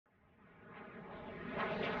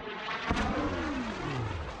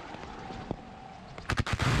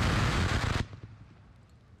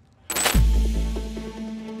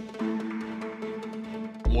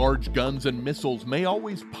large guns and missiles may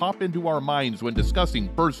always pop into our minds when discussing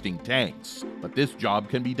bursting tanks, but this job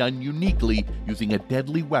can be done uniquely using a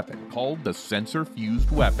deadly weapon called the sensor-fused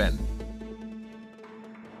weapon.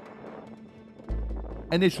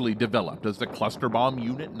 Initially developed as the Cluster Bomb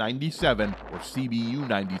Unit 97 or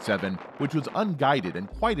CBU-97, which was unguided and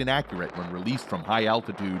quite inaccurate when released from high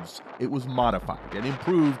altitudes, it was modified and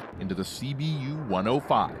improved into the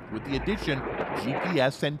CBU-105 with the addition of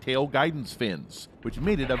GPS and tail guidance fins, which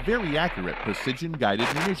made it a very accurate Precision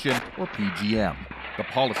Guided Munition or PGM. The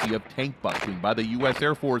policy of tank busting by the U.S.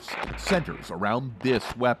 Air Force centers around this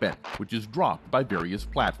weapon, which is dropped by various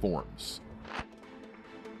platforms.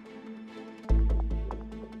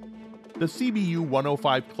 The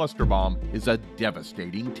CBU-105 cluster bomb is a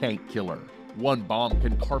devastating tank killer. One bomb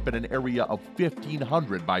can carpet an area of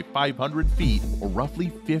 1,500 by 500 feet, or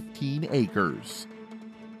roughly 15 acres.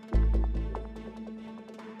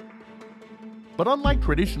 But unlike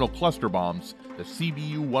traditional cluster bombs, the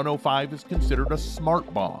CBU-105 is considered a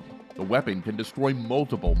smart bomb. The weapon can destroy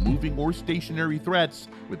multiple moving or stationary threats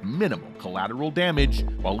with minimal collateral damage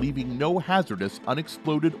while leaving no hazardous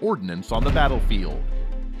unexploded ordnance on the battlefield.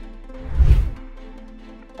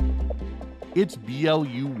 Its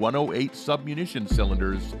BLU-108 submunition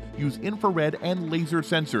cylinders use infrared and laser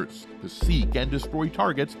sensors to seek and destroy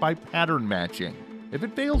targets by pattern matching. If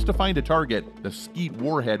it fails to find a target, the skeet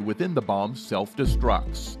warhead within the bomb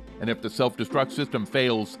self-destructs. And if the self-destruct system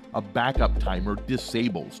fails, a backup timer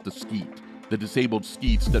disables the skeet. The disabled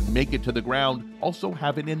skeets that make it to the ground also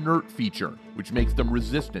have an inert feature, which makes them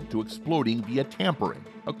resistant to exploding via tampering,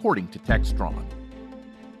 according to Textron.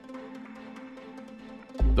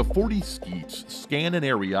 The 40 skeets scan an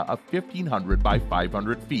area of 1,500 by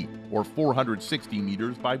 500 feet, or 460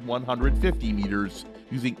 meters by 150 meters,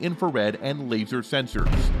 using infrared and laser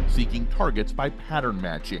sensors, seeking targets by pattern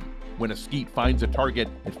matching. When a skeet finds a target,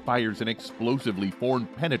 it fires an explosively formed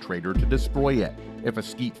penetrator to destroy it. If a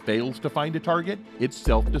skeet fails to find a target, it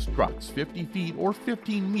self-destructs 50 feet or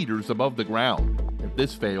 15 meters above the ground. If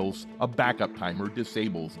this fails, a backup timer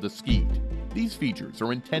disables the skeet. These features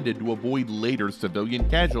are intended to avoid later civilian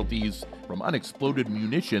casualties from unexploded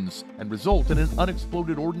munitions and result in an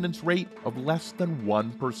unexploded ordnance rate of less than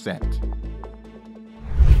 1%.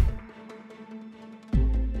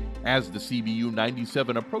 As the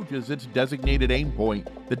CBU-97 approaches its designated aim point,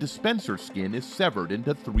 the dispenser skin is severed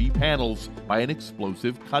into 3 panels by an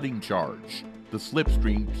explosive cutting charge. The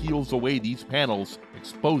slipstream peels away these panels,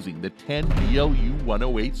 exposing the 10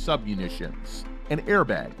 BLU-108 submunitions. An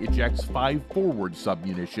airbag ejects 5 forward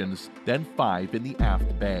submunitions, then 5 in the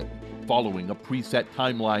aft bay. Following a preset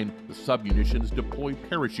timeline, the submunitions deploy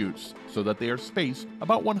parachutes so that they are spaced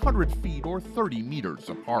about 100 feet or 30 meters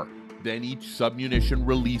apart. Then each submunition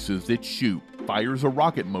releases its chute, fires a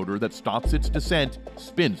rocket motor that stops its descent,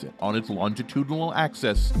 spins it on its longitudinal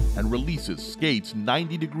axis, and releases skates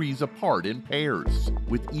 90 degrees apart in pairs.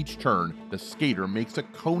 With each turn, the skater makes a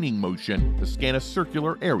coning motion to scan a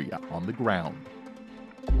circular area on the ground.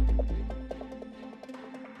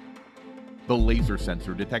 The laser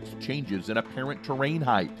sensor detects changes in apparent terrain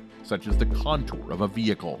height, such as the contour of a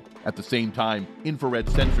vehicle. At the same time, infrared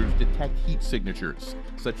sensors detect heat signatures,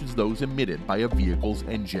 such as those emitted by a vehicle's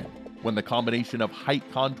engine. When the combination of height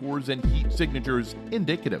contours and heat signatures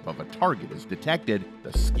indicative of a target is detected,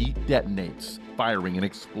 the skeet detonates, firing an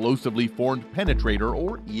explosively formed penetrator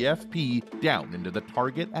or EFP down into the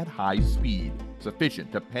target at high speed,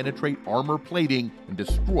 sufficient to penetrate armor plating and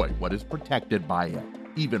destroy what is protected by it.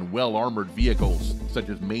 Even well-armored vehicles, such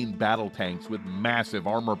as main battle tanks with massive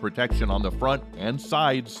armor protection on the front and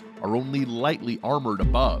sides, are only lightly armored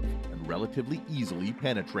above and relatively easily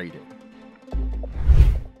penetrated.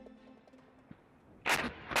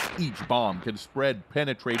 Each bomb can spread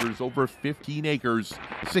penetrators over 15 acres,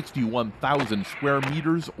 61,000 square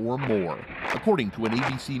meters or more. According to an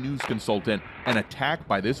ABC News consultant, an attack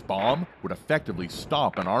by this bomb would effectively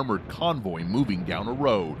stop an armored convoy moving down a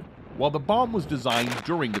road. While the bomb was designed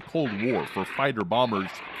during the Cold War for fighter bombers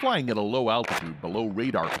flying at a low altitude below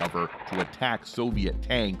radar cover to attack Soviet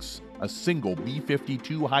tanks, a single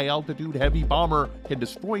B-52 high-altitude heavy bomber can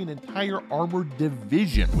destroy an entire armored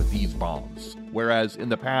division with these bombs, whereas in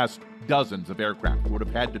the past, dozens of aircraft would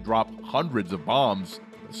have had to drop hundreds of bombs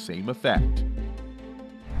for the same effect.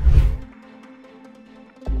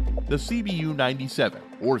 The CBU-97,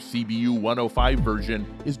 or CBU-105 version,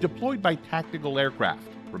 is deployed by tactical aircraft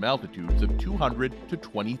from altitudes of 200 to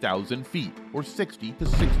 20,000 feet, or 60 to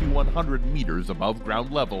 6,100 meters above ground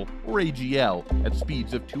level, or AGL, at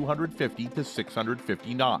speeds of 250 to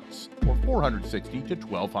 650 knots, or 460 to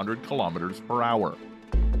 1,200 kilometers per hour.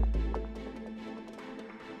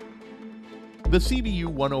 The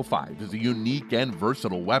CBU-105 is a unique and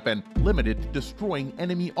versatile weapon limited to destroying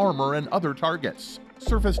enemy armor and other targets.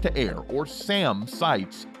 Surface-to-air, or SAM,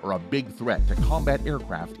 sights are a big threat to combat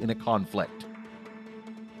aircraft in a conflict.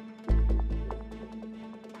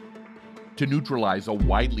 To neutralize a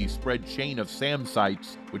widely spread chain of SAM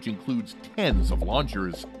sites, which includes tens of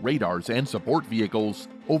launchers, radars, and support vehicles,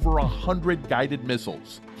 over 100 guided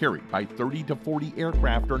missiles carried by 30 to 40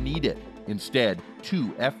 aircraft are needed. Instead,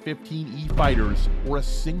 2 F-15E fighters or a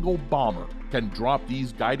single bomber can drop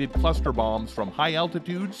these guided cluster bombs from high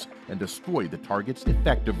altitudes and destroy the targets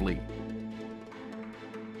effectively.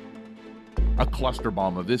 A cluster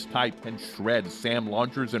bomb of this type can shred SAM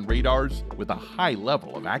launchers and radars with a high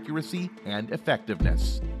level of accuracy and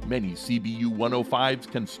effectiveness. Many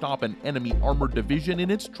CBU-105s can stop an enemy armored division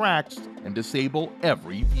in its tracks and disable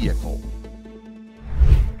every vehicle.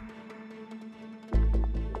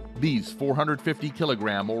 These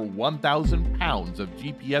 450-kilogram or 1,000 pounds of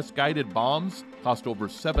GPS-guided bombs cost over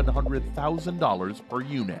 $700,000 per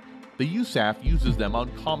unit. The USAF uses them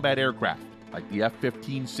on combat aircraft like the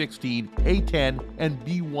F-15-16, A-10, and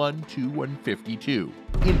B-1, 2, and 52.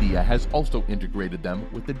 India has also integrated them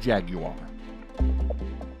with the Jaguar.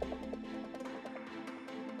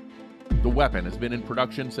 The weapon has been in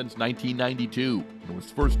production since 1992 and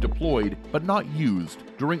was first deployed but not used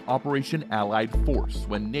during Operation Allied Force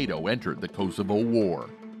when NATO entered the Kosovo War.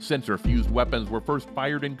 Sensor-fused weapons were first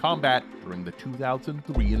fired in combat during the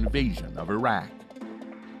 2003 invasion of Iraq.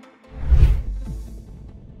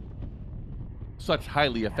 Such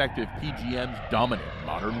highly effective PGMs dominate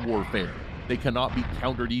modern warfare. They cannot be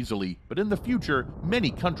countered easily, but in the future, many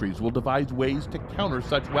countries will devise ways to counter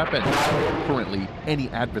such weapons. Currently, any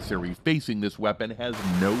adversary facing this weapon has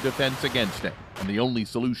no defense against it, and the only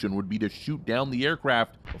solution would be to shoot down the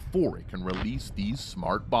aircraft before it can release these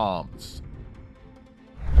smart bombs.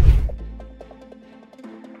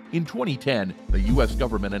 In 2010, the U.S.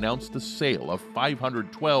 government announced the sale of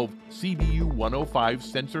 512 CBU-105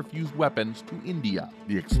 sensor-fused weapons to India.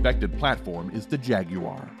 The expected platform is the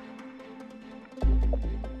Jaguar.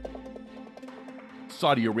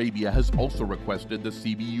 Saudi Arabia has also requested the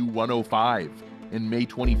CBU-105. In May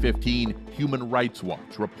 2015, Human Rights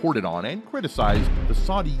Watch reported on and criticized the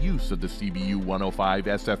Saudi use of the CBU-105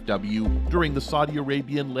 SFW during the Saudi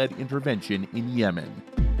Arabian-led intervention in Yemen.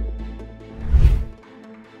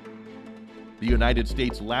 The United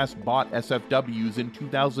States last bought SFWs in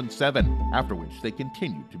 2007, after which they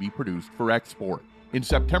continued to be produced for export. In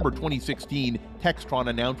September 2016, Textron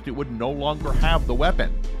announced it would no longer have the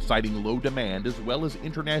weapon, citing low demand as well as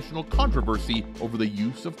international controversy over the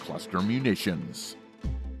use of cluster munitions.